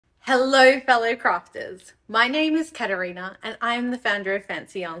Hello fellow crafters, my name is Katerina and I am the founder of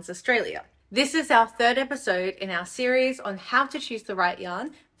Fancy Yarns Australia. This is our third episode in our series on how to choose the right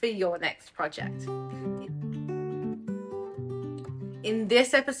yarn for your next project. In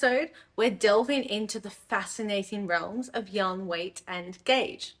this episode, we're delving into the fascinating realms of yarn weight and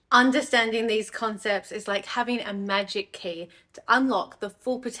gauge. Understanding these concepts is like having a magic key to unlock the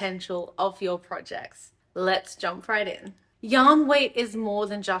full potential of your projects. Let's jump right in. Yarn weight is more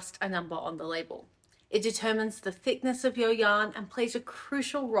than just a number on the label. It determines the thickness of your yarn and plays a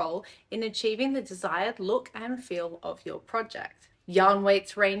crucial role in achieving the desired look and feel of your project. Yarn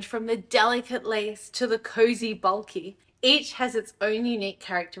weights range from the delicate lace to the cozy bulky. Each has its own unique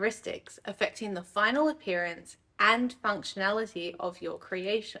characteristics, affecting the final appearance and functionality of your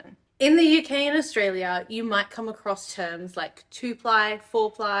creation. In the UK and Australia, you might come across terms like 2-ply,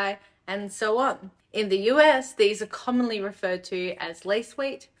 4-ply, and so on. In the US, these are commonly referred to as lace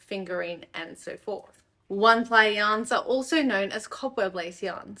weight, fingering, and so forth. 1-ply yarns are also known as cobweb lace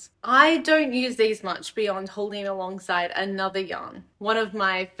yarns. I don't use these much beyond holding alongside another yarn. One of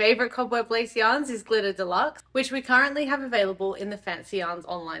my favorite cobweb lace yarns is Glitter Deluxe, which we currently have available in the Fancy Yarns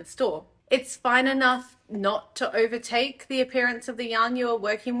online store. It's fine enough not to overtake the appearance of the yarn you are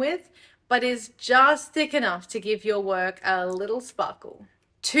working with, but is just thick enough to give your work a little sparkle.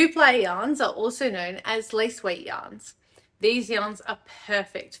 2-ply yarns are also known as lace weight yarns. These yarns are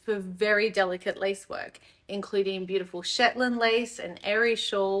perfect for very delicate lace work, including beautiful Shetland lace and airy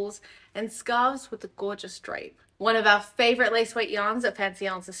shawls and scarves with a gorgeous drape. One of our favorite lace weight yarns at Fancy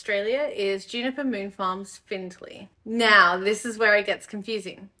Yarns Australia is Juniper Moon Farm's Findley. Now, this is where it gets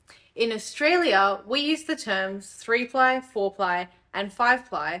confusing. In Australia, we use the terms 3-ply, 4-ply, and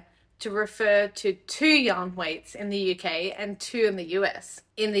 5-ply to refer to 2 yarn weights in the UK and 2 in the US.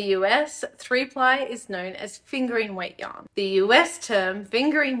 In the US, 3-ply is known as fingering weight yarn. The US term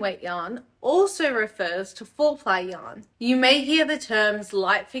fingering weight yarn also refers to 4-ply yarn. You may hear the terms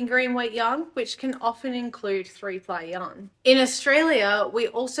light fingering weight yarn, which can often include 3-ply yarn. In Australia, we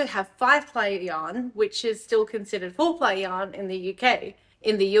also have 5-ply yarn, which is still considered 4-ply yarn in the UK.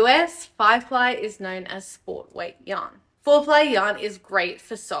 In the US, 5-ply is known as sport weight yarn. 4-ply yarn is great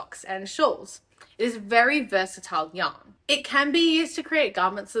for socks and shawls. It is a very versatile yarn. It can be used to create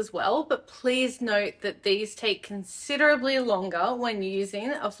garments as well, but please note that these take considerably longer when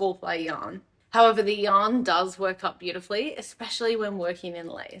using a 4-ply yarn. However, the yarn does work up beautifully, especially when working in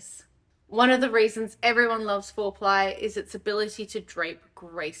lace. One of the reasons everyone loves 4-ply is its ability to drape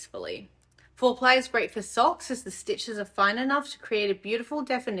gracefully. 4-ply is great for socks as the stitches are fine enough to create a beautiful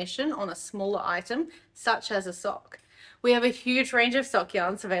definition on a smaller item, such as a sock. We have a huge range of sock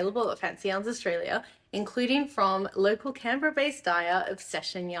yarns available at Fancy Yarns Australia, including from local Canberra-based dyer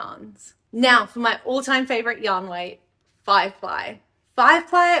Obsession Yarns. Now for my all-time favourite yarn weight, 5-ply.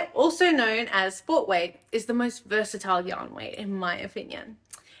 5-ply, also known as sport weight, is the most versatile yarn weight in my opinion.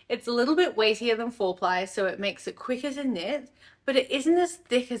 It's a little bit weightier than 4-ply, so it makes it quicker to knit, but it isn't as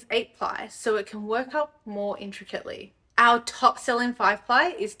thick as 8-ply, so it can work up more intricately. Our top selling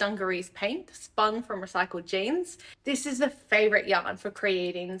 5-ply is Dungarees Paint, spun from recycled jeans. This is a favourite yarn for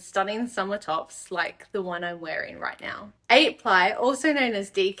creating stunning summer tops like the one I'm wearing right now. 8-ply, also known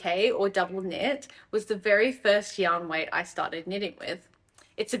as DK or double knit, was the very first yarn weight I started knitting with.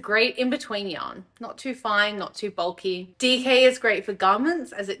 It's a great in-between yarn, not too fine, not too bulky. DK is great for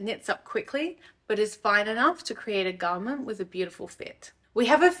garments as it knits up quickly, but is fine enough to create a garment with a beautiful fit. We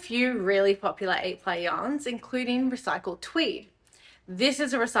have a few really popular 8-ply yarns, including recycled tweed. This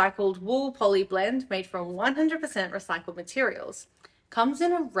is a recycled wool poly blend made from 100% recycled materials. Comes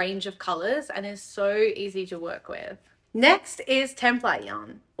in a range of colours and is so easy to work with. Next is 10-ply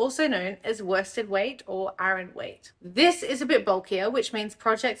yarn, also known as worsted weight or aran weight. This is a bit bulkier, which means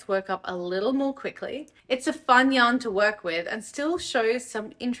projects work up a little more quickly. It's a fun yarn to work with and still shows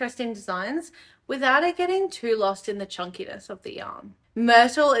some interesting designs without it getting too lost in the chunkiness of the yarn.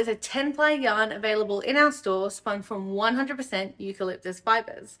 Myrtle is a 10-ply yarn available in our store spun from 100% eucalyptus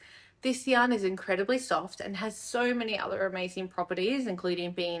fibres. This yarn is incredibly soft and has so many other amazing properties,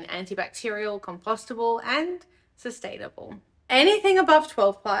 including being antibacterial, compostable, and sustainable. Anything above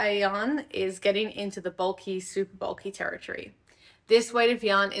 12-ply yarn is getting into the bulky, super bulky territory. This weight of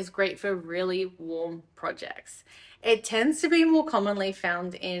yarn is great for really warm projects. It tends to be more commonly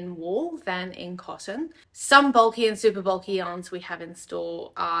found in wool than in cotton. Some bulky and super bulky yarns we have in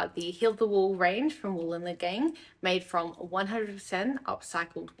store are the Heal the Wool range from Wool and the Gang, made from 100%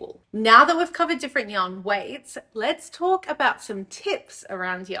 upcycled wool. Now that we've covered different yarn weights, let's talk about some tips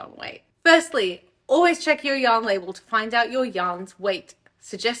around yarn weight. Firstly, always check your yarn label to find out your yarn's weight,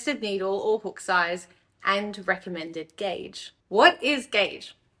 suggested needle or hook size, and recommended gauge. What is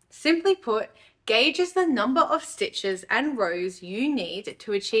gauge? Simply put, gauge is the number of stitches and rows you need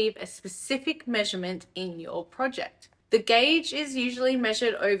to achieve a specific measurement in your project. The gauge is usually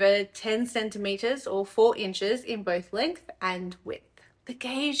measured over 10 centimeters or 4 inches in both length and width. The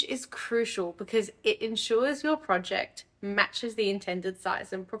gauge is crucial because it ensures your project matches the intended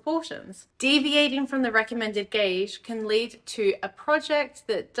size and proportions. Deviating from the recommended gauge can lead to a project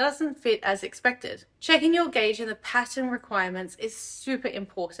that doesn't fit as expected. Checking your gauge and the pattern requirements is super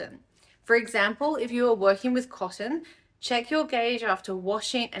important. For example, if you are working with cotton, check your gauge after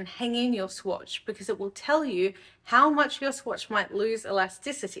washing and hanging your swatch because it will tell you how much your swatch might lose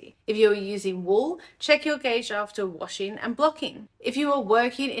elasticity. If you are using wool, check your gauge after washing and blocking. If you are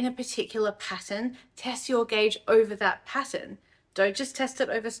working in a particular pattern, test your gauge over that pattern. Don't just test it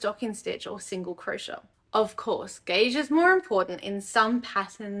over stocking stitch or single crochet. Of course, gauge is more important in some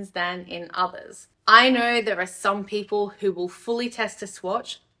patterns than in others. I know there are some people who will fully test a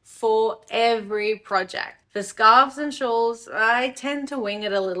swatch for every project. For scarves and shawls, I tend to wing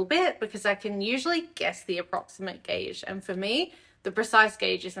it a little bit because I can usually guess the approximate gauge, and for me, the precise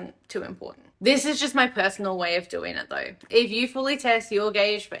gauge isn't too important. This is just my personal way of doing it though. If you fully test your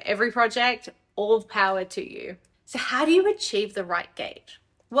gauge for every project, all power to you. So how do you achieve the right gauge?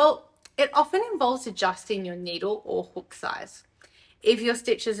 Well, it often involves adjusting your needle or hook size. If your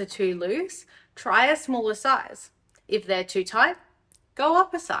stitches are too loose, try a smaller size. If they're too tight, go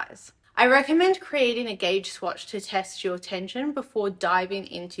up a size. I recommend creating a gauge swatch to test your tension before diving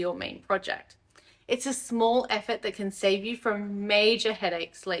into your main project. It's a small effort that can save you from major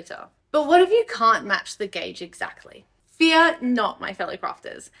headaches later. But what if you can't match the gauge exactly? Fear not, my fellow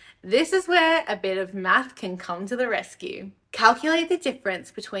crafters. This is where a bit of math can come to the rescue. Calculate the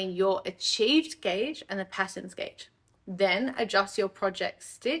difference between your achieved gauge and the pattern's gauge. Then adjust your project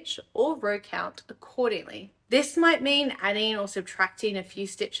stitch or row count accordingly. This might mean adding or subtracting a few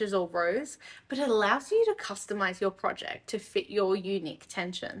stitches or rows, but it allows you to customize your project to fit your unique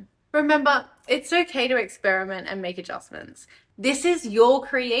tension. Remember, it's okay to experiment and make adjustments. This is your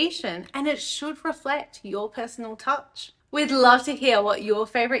creation and it should reflect your personal touch. We'd love to hear what your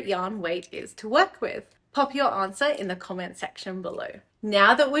favorite yarn weight is to work with. Pop your answer in the comment section below.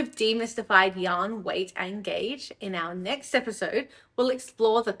 Now that we've demystified yarn, weight, and gauge, in our next episode, we'll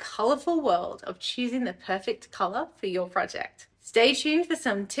explore the colorful world of choosing the perfect color for your project. Stay tuned for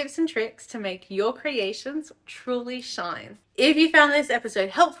some tips and tricks to make your creations truly shine. If you found this episode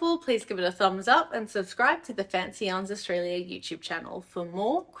helpful, please give it a thumbs up and subscribe to the Fancy Yarns Australia YouTube channel for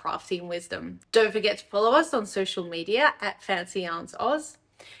more crafting wisdom. Don't forget to follow us on social media at Fancy Yarns Oz.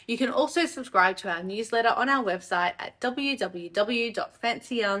 You can also subscribe to our newsletter on our website at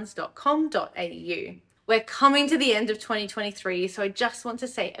www.fancyyarns.com.au. We're coming to the end of 2023, so I just want to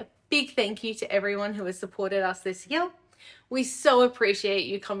say a big thank you to everyone who has supported us this year. We so appreciate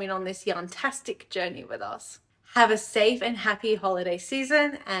you coming on this yarntastic journey with us. Have a safe and happy holiday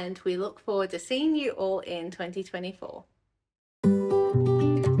season, and we look forward to seeing you all in 2024.